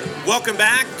Welcome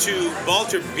back to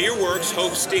Balter Beer Works,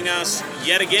 hosting us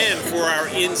yet again for our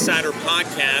Insider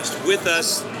Podcast. With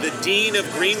us, the Dean of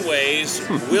Greenways,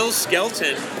 Will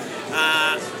Skelton.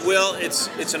 Will,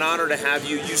 it's an honor to have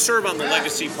you. You serve on the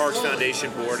Legacy Parks Foundation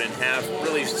Board and have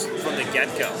really from the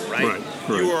get-go, right?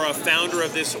 Right. You are a founder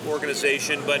of this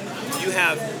organization, but you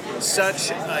have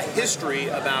such a history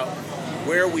about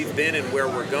where we've been and where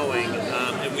we're going,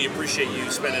 and we appreciate you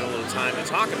spending a little time to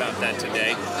talk about that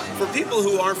today. For people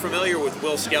who aren't familiar with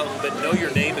Will Skelton but know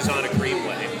your name is on a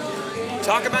Greenway,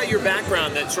 talk about your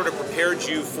background that sort of prepared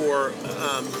you for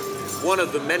one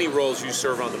of the many roles you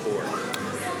serve on the board.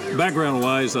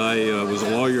 Background-wise, I was a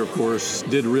lawyer, of course,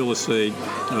 did real estate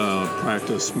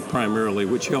practice primarily,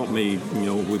 which helped me,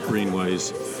 with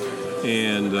Greenways,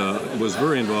 and was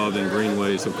very involved in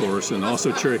Greenways, of course, and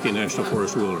also Cherokee National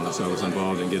Forest Wilderness. I was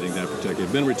involved in getting that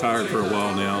protected. Been retired for a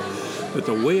while now, but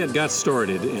the way it got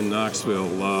started in Knoxville.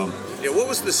 What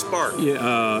was the spark?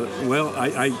 I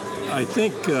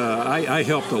think I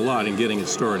helped a lot in getting it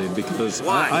started because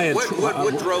Why?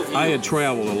 What drove you? I had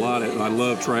traveled a lot. I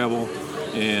love travel.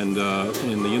 And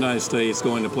in the United States,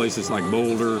 going to places like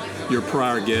Boulder, your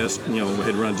prior guest,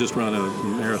 had just run a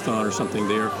marathon or something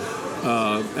there.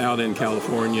 Out in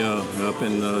California, up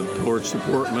in towards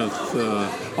Portsmouth,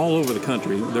 all over the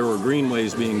country, there were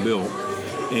greenways being built.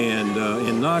 And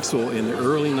in Knoxville, in the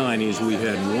early 90s, we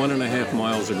had 1.5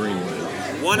 miles of greenway.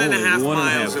 1.5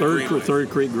 miles of greenway. Third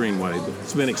Creek Greenway.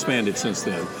 It's been expanded since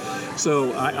then.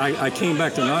 So I came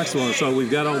back to Knoxville and saw we've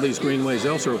got all these greenways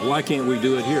elsewhere. Why can't we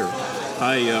do it here?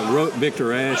 I wrote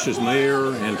Victor Ashe as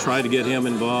mayor and tried to get him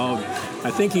involved. I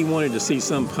think he wanted to see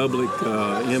some public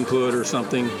input or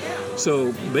something.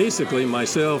 So basically,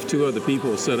 myself, two other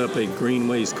people set up a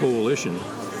Greenways Coalition.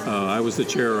 I was the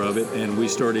chair of it, and we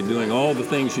started doing all the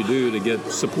things you do to get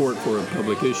support for a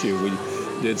public issue. We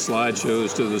did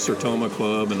slideshows to the Sertoma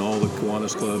Club and all the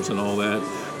Kiwanis clubs and all that.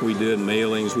 We did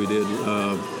mailings, we did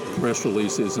press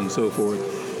releases and so forth.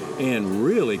 And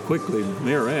really quickly,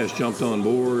 Mayor Ashe jumped on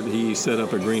board. He set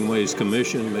up a Greenways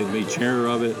Commission, made me chair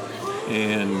of it,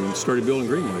 and started building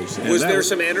greenways. And was there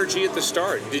some energy at the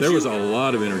start? There was a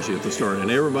lot of energy at the start,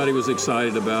 and everybody was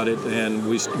excited about it. And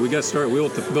we got started. We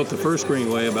built the first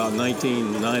greenway about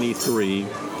 1993,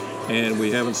 and we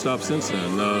haven't stopped since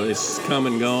then. It's come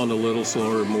and gone a little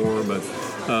slower, more, but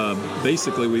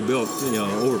basically we built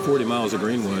over 40 miles of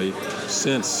greenway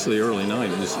since the early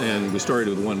 90s, and we started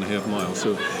with 1.5 miles.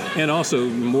 So, and also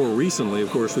more recently, of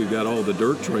course, we've got all the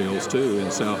dirt trails too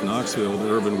in South Knoxville, the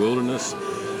urban wilderness.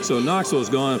 So Knoxville has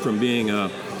gone from being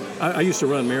I used to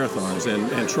run marathons,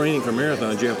 and training for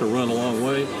marathons, you have to run a long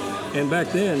way. And back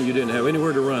then, you didn't have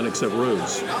anywhere to run except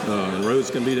roads. And roads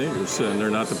can be dangerous, and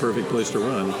they're not the perfect place to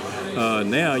run.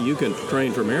 Now you can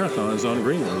train for marathons on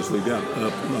greenways. We've got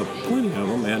plenty of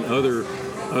them, and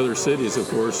other cities, of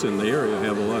course, in the area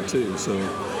have a lot too.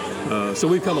 So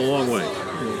we've come a long way.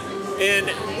 And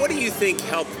what do you think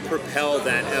helped propel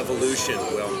that evolution,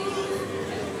 Will?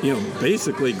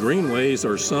 Basically, greenways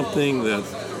are something that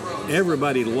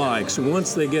everybody likes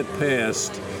once they get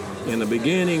past. In the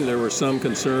beginning, there was some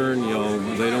concern,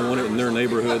 they don't want it in their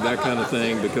neighborhood, that kind of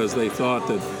thing, because they thought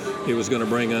that it was going to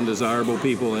bring undesirable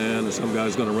people in, or some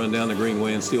guy's going to run down the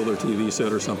greenway and steal their TV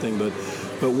set or something. But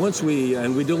once we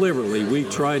deliberately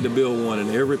tried to build one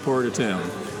in every part of town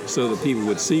so that people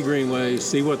would see greenways,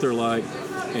 see what they're like,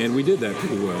 and we did that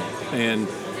pretty well. And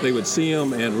they would see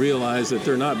them and realize that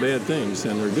they're not bad things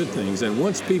and they're good things. And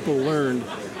once people learned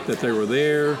that they were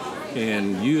there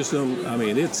and use them,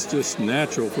 it's just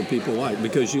natural for people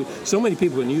because so many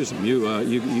people can use them.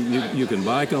 You can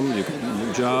bike them, you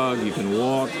can jog, you can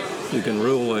walk, you can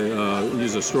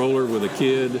use a stroller with a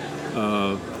kid,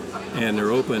 and they're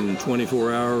open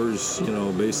 24 hours,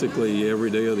 basically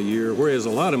every day of the year. Whereas a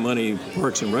lot of money,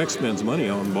 Parks and Rec spends money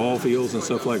on ball fields and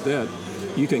stuff like that.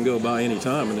 You can go by any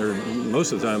time, and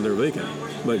most of the time they're vacant.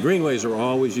 But greenways are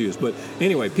always used. But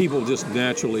anyway, people just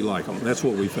naturally like them. That's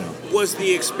what we found. Was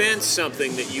the expense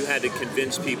something that you had to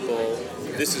convince people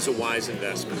this is a wise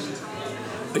investment?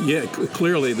 Yeah,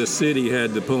 clearly the city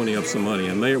had to pony up some money,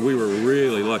 and we were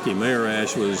really lucky. Mayor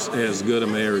Ashe was as good a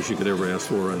mayor as you could ever ask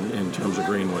for in terms of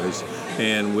greenways.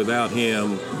 And without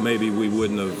him, maybe we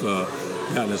wouldn't have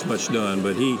gotten as much done.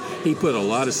 But he put a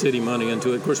lot of city money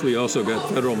into it. Of course, we also got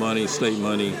federal money, state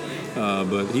money.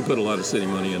 But he put a lot of city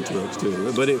money into it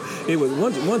too. But it was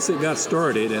once it got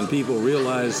started and people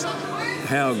realized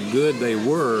how good they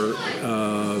were,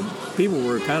 people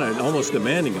were kind of almost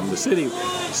demanding them. The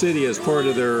city as part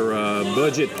of their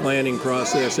budget planning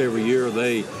process every year,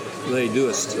 they do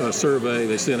a survey.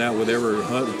 They send out whatever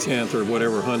 10th or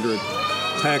whatever 100th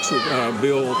tax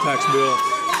bill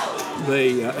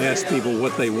they ask people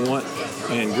what they want,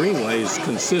 and greenways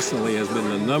consistently has been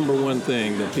the number one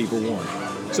thing that people want.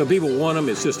 So people want them.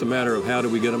 It's just a matter of how do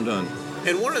we get them done.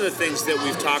 And one of the things that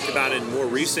we've talked about in more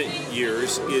recent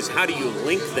years is how do you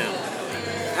link them?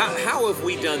 How have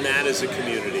we done that as a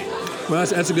community? Well,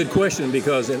 that's a good question,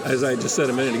 because as I just said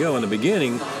a minute ago, in the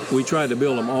beginning, we tried to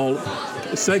build them all,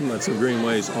 segments of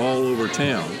greenways all over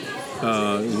town,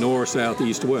 north, south,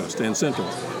 east, west, and central.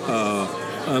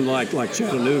 Unlike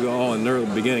Chattanooga, in their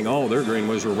beginning, all their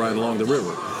greenways were right along the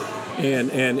river.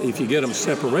 And if you get them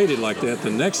separated like that,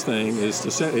 the next thing is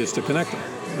to connect them.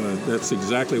 That's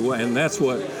exactly what, and that's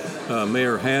what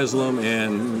Mayor Haslam,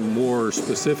 and more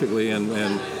specifically,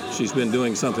 and she's been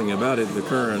doing something about it, the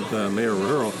current Mayor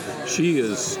Earl, she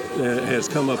has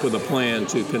come up with a plan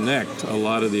to connect a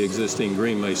lot of the existing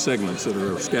greenway segments that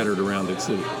are scattered around the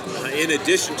city. In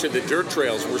addition to the dirt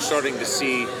trails, we're starting to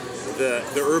see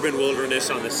the urban wilderness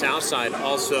on the south side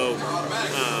also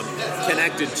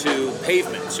connected to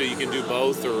pavement, so you can do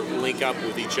both or link up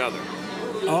with each other.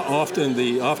 Often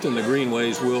the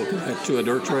greenways will connect to a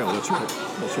dirt trail. That's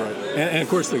right. And of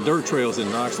course the dirt trails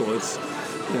in Knoxville, it's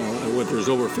there's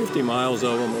over 50 miles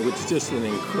of them, which is just an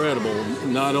incredible,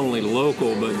 not only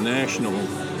local but national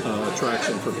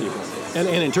attraction for people. And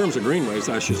in terms of greenways,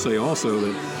 I should say also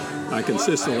that I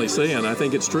consistently say, and I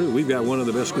think it's true, we've got one of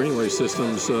the best greenway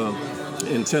systems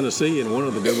in Tennessee and one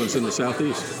of the good ones in the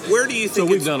southeast. Where do you think?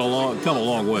 So we've come a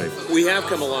long way. We have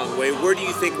come a long way. Where do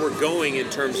you think we're going in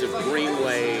terms of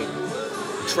greenway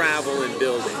travel and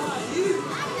building?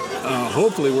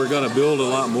 Hopefully we're going to build a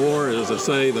lot more. As I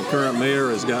say, the current mayor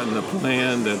has gotten a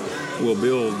plan that will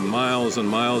build miles and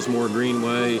miles more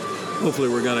greenway. Hopefully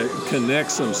we're going to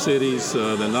connect some cities,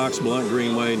 the Knox-Blunt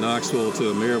Greenway, Knoxville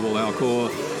to Maryville, Alcoa.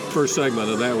 First segment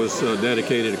of that was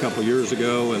dedicated a couple years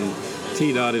ago, and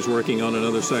TDOT is working on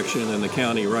another section in the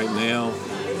county right now.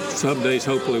 Some days,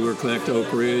 hopefully, we'll connect to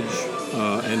Oak Ridge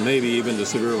and maybe even to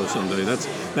Sevierville someday.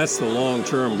 That's the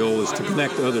long-term goal, is to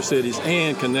connect to other cities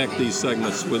and connect these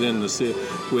segments within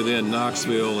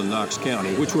Knoxville and Knox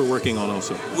County, which we're working on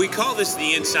also. We call this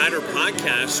the Insider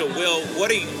Podcast. So, Will,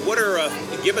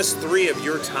 give us 3 of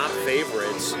your top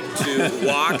favorites to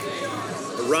walk,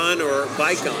 run, or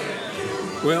bike on?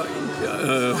 Well,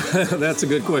 that's a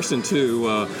good question too.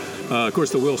 Of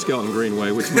course, the Will Skelton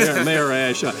Greenway, which Mayor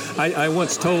Ash, I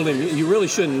once told him, you really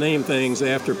shouldn't name things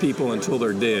after people until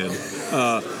they're dead.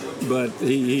 But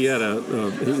he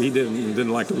didn't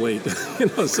like to wait,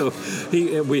 So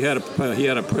he had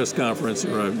a press conference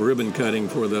or a ribbon cutting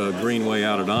for the Greenway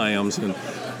out at Iams, and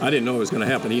I didn't know it was going to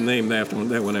happen. He named that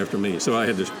one after me, so I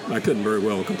couldn't very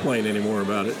well complain anymore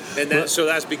about it. And so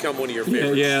that's become one of your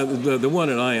favorites. Yeah, the one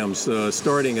at Iams,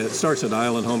 starts at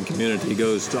Island Home Community,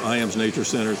 goes to Iams Nature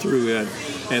Center, through it,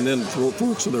 and then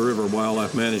Forks of the River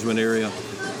Wildlife Management Area,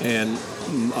 and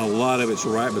a lot of it's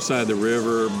right beside the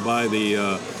river, by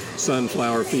the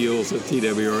sunflower fields that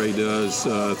TWRA does,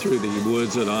 through the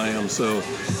woods at Iams. So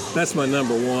that's my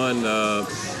number one.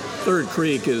 Third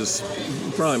Creek is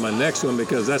probably my next one,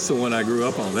 because that's the one I grew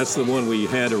up on. That's the one we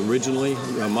had originally,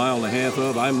 a mile and a half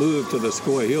of. I moved to the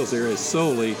Sequoia Hills area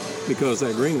solely because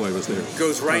that greenway was there.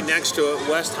 Goes right next to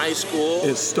West High School.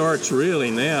 It starts at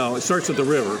the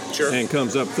river, sure, and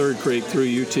comes up Third Creek through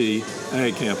UT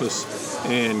Ag Campus,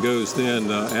 and goes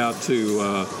then out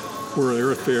to where the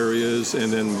Earth Fair is,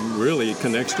 and then really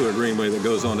connects to a greenway that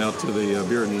goes on out to the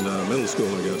Bearden Middle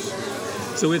School, I guess.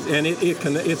 So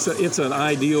it's an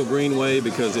ideal greenway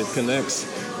because it connects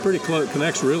pretty close,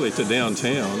 connects really to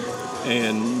downtown,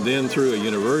 and then through a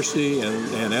university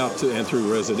and out to, and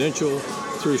through residential,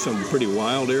 through some pretty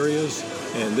wild areas,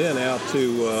 and then out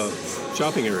to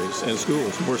shopping areas and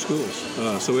schools, more schools.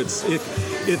 So it's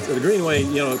the greenway.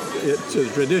 It's a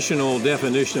traditional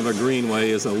definition of a greenway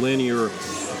is a linear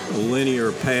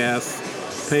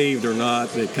path, paved or not,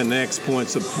 that connects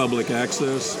points of public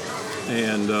access,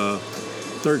 and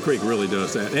Third Creek really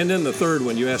does that. And then the third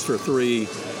one, you asked for 3.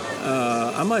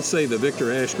 I might say the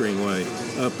Victor Ash Greenway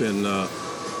up in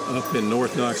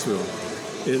North Knoxville.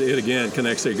 It again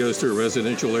connects. It goes through a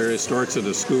residential area, starts at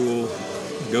a school,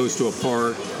 goes to a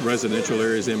park, residential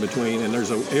areas in between, and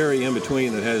there's an area in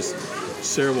between that has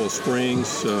several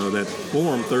springs that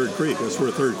form Third Creek. That's where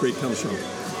Third Creek comes from.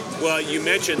 Well, you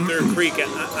mentioned Third Creek.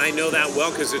 I know that well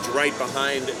because it's right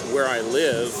behind where I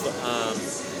live,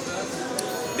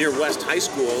 near West High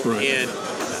School. Right. And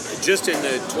just in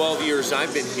the 12 years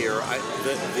I've been here,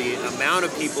 the amount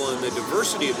of people and the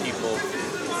diversity of people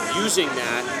using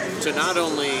that to not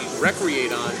only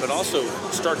recreate on, but also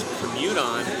start to commute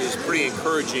on is pretty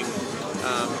encouraging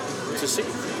to see.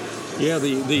 Yeah,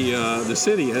 the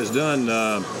city has done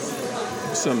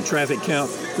some traffic count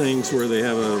things where they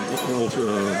have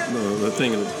a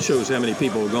thing that shows how many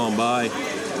people have gone by.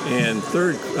 And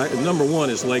number one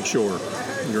is Lakeshore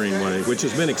Greenway, which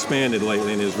has been expanded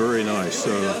lately and is very nice.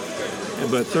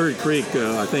 But Third Creek,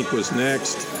 I think, was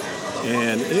next,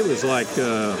 and it was like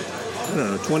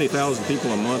 20,000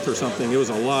 people a month or something. It was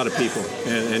a lot of people,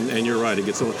 and you're right, it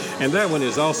gets a lot. And that one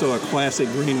is also a classic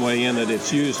greenway in that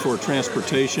it's used for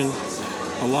transportation.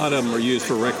 A lot of them are used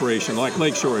for recreation. Like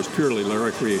Lakeshore is purely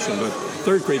recreation, but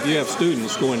Third Creek, you have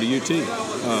students going to UT.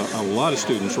 A lot of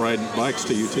students ride bikes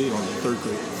to UT on Third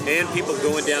Creek. And people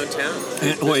going downtown.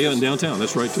 In downtown,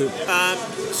 that's right too.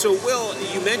 So, Will,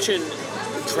 you mentioned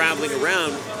traveling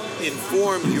around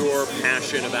informed your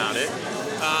passion about it.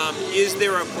 Is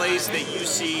there a place that you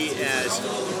see as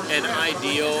an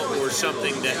ideal or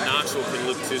something that Knoxville can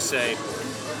look to say,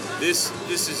 this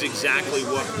is exactly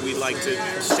what we'd like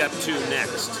to step to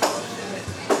next?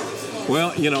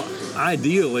 Well,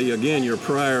 ideally, again, your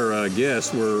prior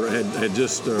guest had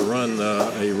just run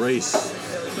a race,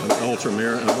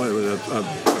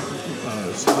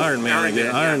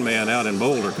 Ironman out in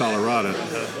Boulder, Colorado.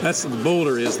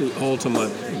 Boulder is the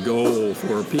ultimate goal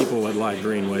for people that like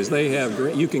greenways.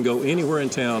 You can go anywhere in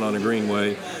town on a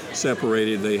greenway,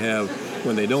 separated.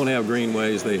 When they don't have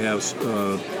greenways, they have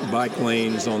bike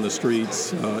lanes on the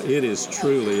streets. It is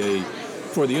truly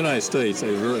for the United States,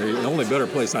 the only better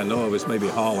place I know of is maybe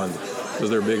Holland, because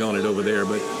they're big on it over there.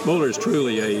 But Boulder is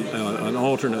truly an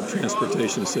alternate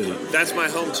transportation city. That's my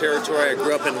home territory. I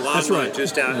grew up in Longmont,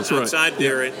 just outside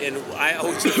there, and I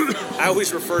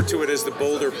always refer to it as the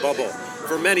Boulder bubble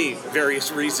for many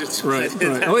various reasons. Right.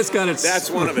 It's got its. That's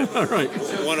one of it. All right.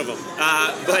 One of them.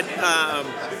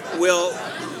 Will,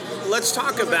 let's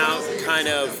talk about kind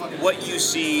of what you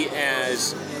see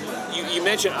as. You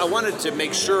mentioned, I wanted to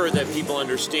make sure that people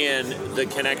understand the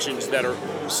connections that are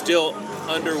still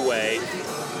underway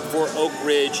for Oak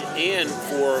Ridge and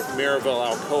for Maryville,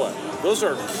 Alcoa. Those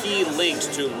are key links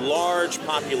to large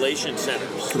population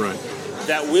centers. Right.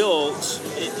 That will,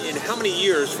 in how many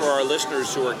years, for our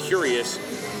listeners who are curious,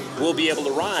 will be able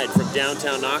to ride from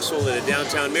downtown Knoxville to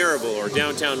downtown Maryville, or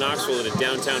downtown Knoxville to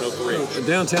downtown Oak Ridge?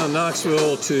 Downtown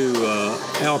Knoxville to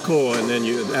Alcoa, and then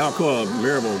Alcoa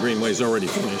Maryville Greenway is already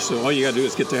finished. So all you got to do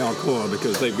is get to Alcoa,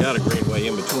 because they've got a greenway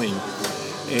in between.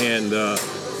 And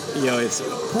it's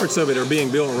parts of it are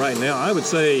being built right now. I would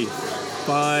say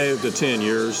 5 to 10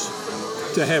 years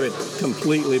to have it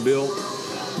completely built.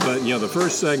 But the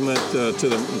first segment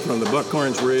from the Buck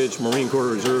Carnes Ridge Marine Corps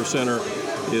Reserve Center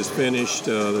is finished.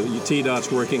 The TDOT's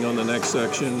working on the next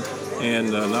section,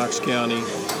 and Knox County.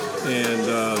 And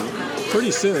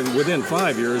pretty soon, within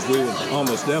 5 years, we will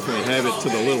almost definitely have it to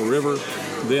the Little River.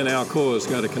 Then Alcoa's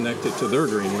got to connect it to their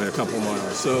greenway a couple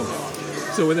miles. So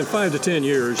within 5 to 10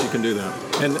 years, you can do that.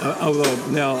 And although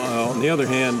now, on the other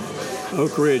hand,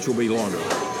 Oak Ridge will be longer.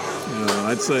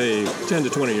 I'd say 10 to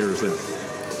 20 years then.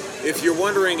 If you're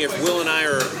wondering if Will and I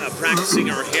are practicing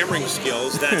our hammering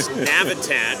skills, that's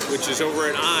Navitat, which is over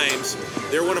at Imes.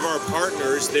 They're one of our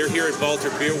partners. They're here at Balter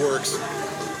Beer Works,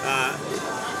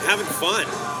 having fun,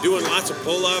 doing lots of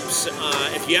pull-ups.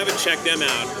 If you haven't checked them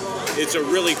out, it's a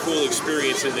really cool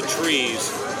experience in the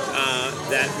trees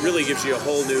that really gives you a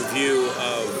whole new view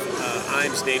of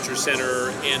Imes Nature Center,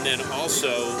 and then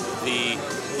also the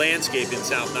landscape in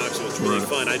South Knoxville. It's really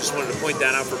fun. I just wanted to point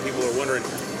that out for people who are wondering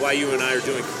why you and I are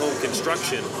doing home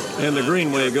construction. And the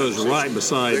greenway goes right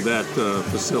beside that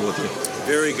facility.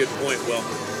 Very good point, Will.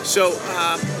 So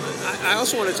I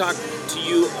also want to talk to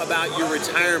you about your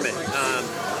retirement.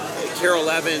 Carol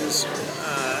Evans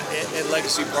at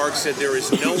Legacy Park said there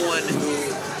is no one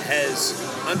who has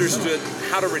understood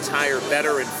how to retire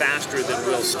better and faster than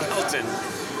Will Skelton.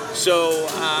 So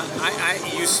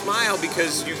you smile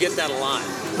because you get that a lot.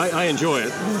 I enjoy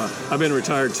it. I've been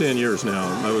retired 10 years now.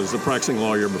 I was a practicing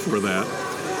lawyer before that.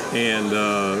 And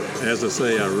as I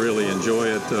say, I really enjoy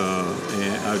it.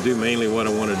 And I do mainly what I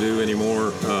want to do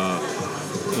anymore.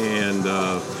 And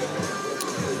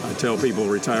I tell people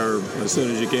retire as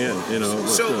soon as you can,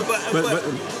 But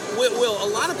Will, a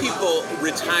lot of people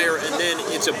retire and then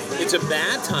it's a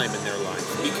bad time in their life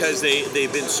because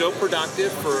they've been so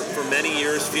productive for many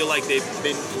years, feel like they've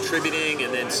been contributing,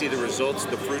 and then see the results,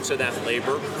 the fruits of that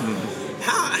labor. Mm-hmm.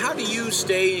 How do you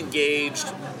stay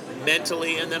engaged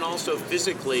mentally and then also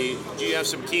physically? Do you have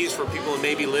some keys for people who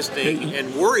may be listening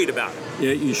and worried about it?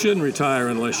 Yeah, you shouldn't retire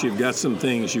unless you've got some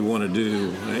things you want to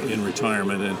do in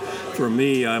retirement. And for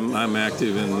me, I'm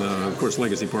active in, of course,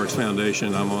 Legacy Parks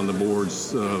Foundation. I'm on the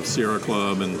boards of Sierra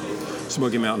Club and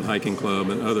Smoky Mountain Hiking Club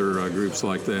and other groups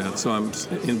like that. So I'm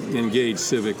engaged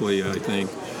civically, I think.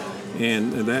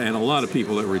 and a lot of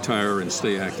people that retire and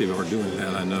stay active are doing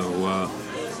that, I know.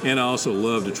 And I also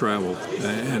love to travel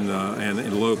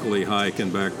and locally hike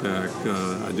and backpack.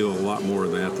 I do a lot more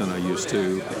of that than I used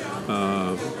to.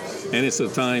 And it's a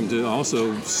time to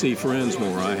also see friends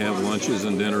more. I have lunches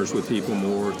and dinners with people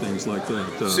more, things like that.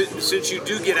 Since you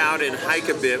do get out and hike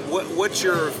a bit, what's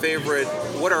your favorite?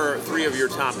 What are 3 of your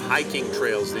top hiking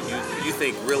trails that you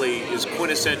think really is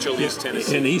quintessential East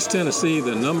Tennessee? In East Tennessee,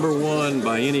 the number one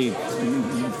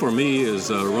for me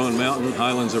is Roan Mountain,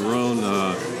 Highlands of Roan,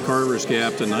 Carver's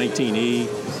Gap to 19E.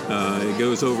 It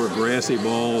goes over grassy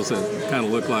balls that kind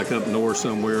of look like up north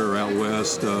somewhere or out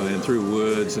west and through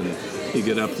woods, and you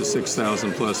get up to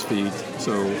 6,000 plus feet.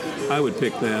 So I would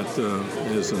pick that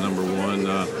as the number one.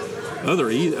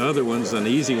 Other ones, an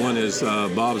easy one is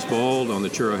Bob's Bald on the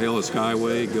Churrahella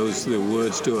Skyway. It goes through the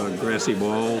woods to a grassy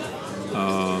bald.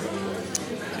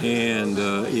 And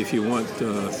if you want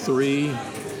 3,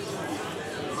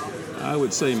 I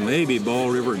would say maybe Ball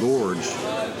River Gorge.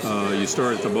 You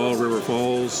start at the Ball River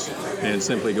Falls and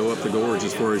simply go up the gorge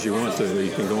as far as you want to.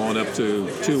 You can go on up to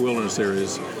 2 wilderness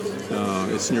areas.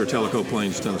 It's near Tellico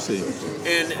Plains, Tennessee.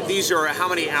 And these are how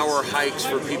many hour hikes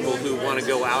for people who want to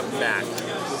go out and back?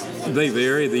 They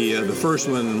vary. The first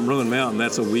one, Roan Mountain,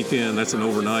 that's a weekend. That's an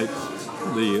overnight.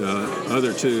 The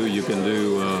other 2 you can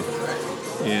do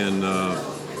in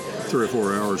 3 or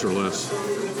 4 hours or less.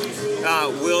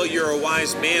 Will, you're a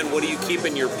wise man. What do you keep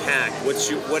in your pack?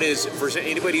 What is for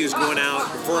anybody who's going out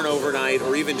for an overnight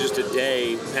or even just a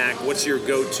day pack? What's your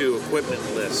go-to equipment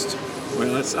list?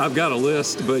 Well, I've got a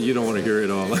list, but you don't want to hear it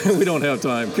all. We don't have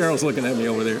time. Carol's looking at me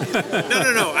over there.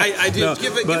 No. I did. No,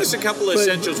 give us a couple of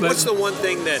essentials. What's the one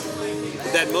thing that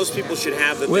most people should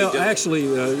have that they don't? Well, actually,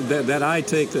 that I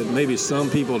take that maybe some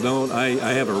people don't.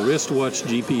 I have a wristwatch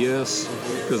GPS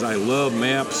because I love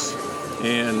maps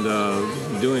and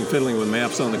fiddling with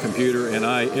maps on the computer. And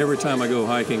every time I go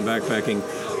hiking, backpacking,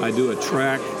 I do a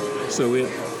track so it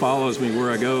follows me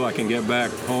where I go. I can get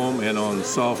back home, and on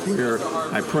software,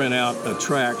 I print out a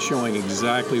track showing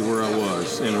exactly where I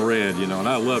was in red, and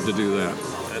I love to do that.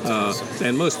 That's awesome.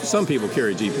 And some people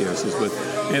carry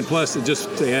GPSs, and plus,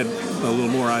 just to add a little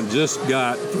more, I just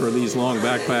got for these long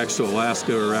backpacks to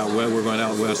Alaska or out west. We're going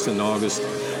out west in August.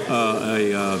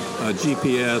 A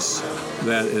GPS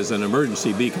that is an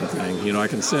emergency beacon thing. I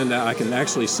can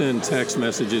actually send text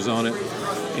messages on it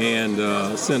and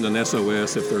send an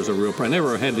SOS if there's a real problem. I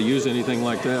never had to use anything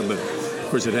like that, but of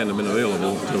course it hadn't been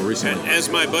available until recently. As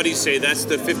my buddies say, that's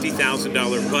the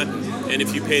 $50,000 button. And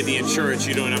if you pay the insurance,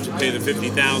 you don't have to pay the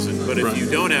 $50,000. But if you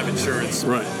don't have insurance,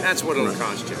 that's what it'll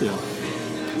cost you. Yeah.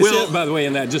 Well, by the way,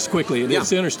 in that, just quickly,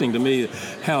 it's interesting to me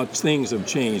how things have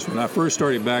changed. When I first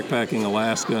started backpacking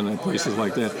Alaska and places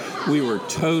like that, we were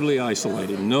totally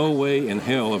isolated. No way in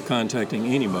hell of contacting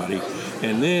anybody.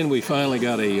 And then we finally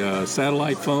got a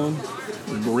satellite phone,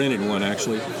 rented one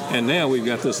actually, and now we've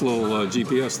got this little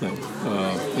GPS thing,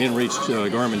 InReach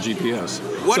Garmin GPS.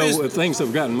 Things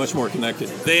have gotten much more connected.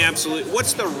 They absolutely.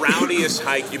 What's the rowdiest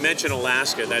hike? You mentioned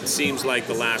Alaska. That seems like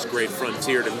the last great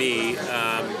frontier to me.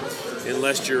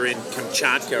 Unless you're in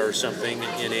Kamchatka or something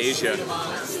in Asia.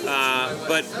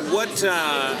 But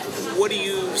what do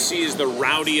you see as the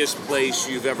rowdiest place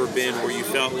you've ever been where you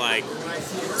felt like,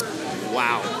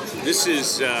 wow, this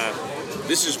is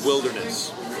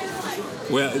wilderness?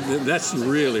 Well, that's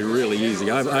really, really easy.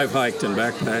 I've hiked and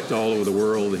backpacked all over the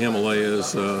world, the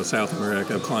Himalayas, South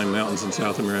America. I've climbed mountains in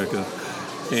South America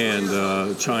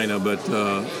and China, but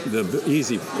the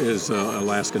easy is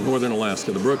Alaska, northern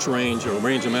Alaska. The Brooks Range, a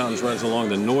range of mountains runs along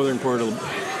the northern part of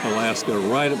Alaska,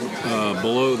 right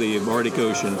below the Arctic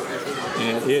Ocean.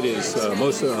 And it is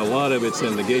a lot of it's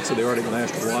in the gates of the Arctic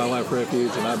National Wildlife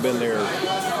Refuge, and I've been there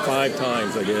 5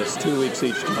 times, I guess, 2 weeks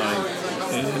each time.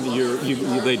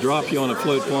 And they drop you on a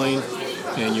float plane,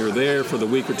 and you're there for the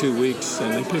week or 2 weeks,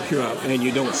 and they pick you up, and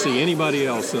you don't see anybody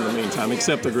else in the meantime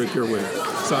except the group you're with.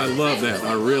 So I love that.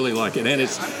 I really like it, and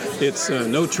it's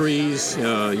no trees.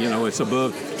 It's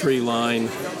above tree line.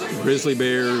 Grizzly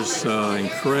bears,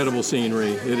 incredible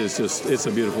scenery. It's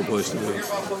a beautiful place to be.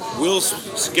 Will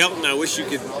Skelton, I wish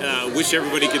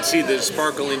everybody could see the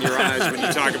sparkle in your eyes when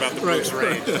you talk about the Brooks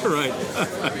Range. Right.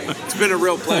 It's been a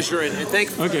real pleasure, and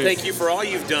thank you for all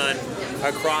you've done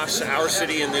across our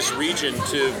city and this region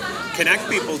to connect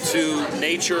people to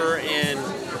nature and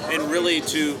really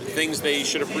to things they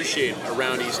should appreciate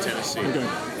around East Tennessee. Okay.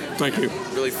 Thank you.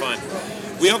 Really fun.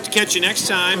 We hope to catch you next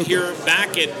time here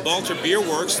back at Balter Beer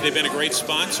Works. They've been a great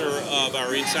sponsor of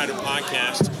our Insider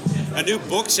Podcast. A new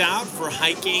book's out for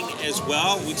hiking as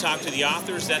well. We talked to the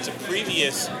authors. That's a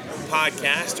previous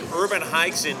podcast, Urban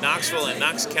Hikes in Knoxville and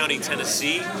Knox County,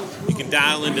 Tennessee. You can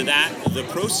dial into that. The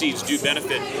proceeds do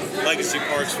benefit Legacy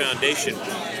Parks Foundation.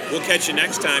 We'll catch you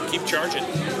next time. Keep charging.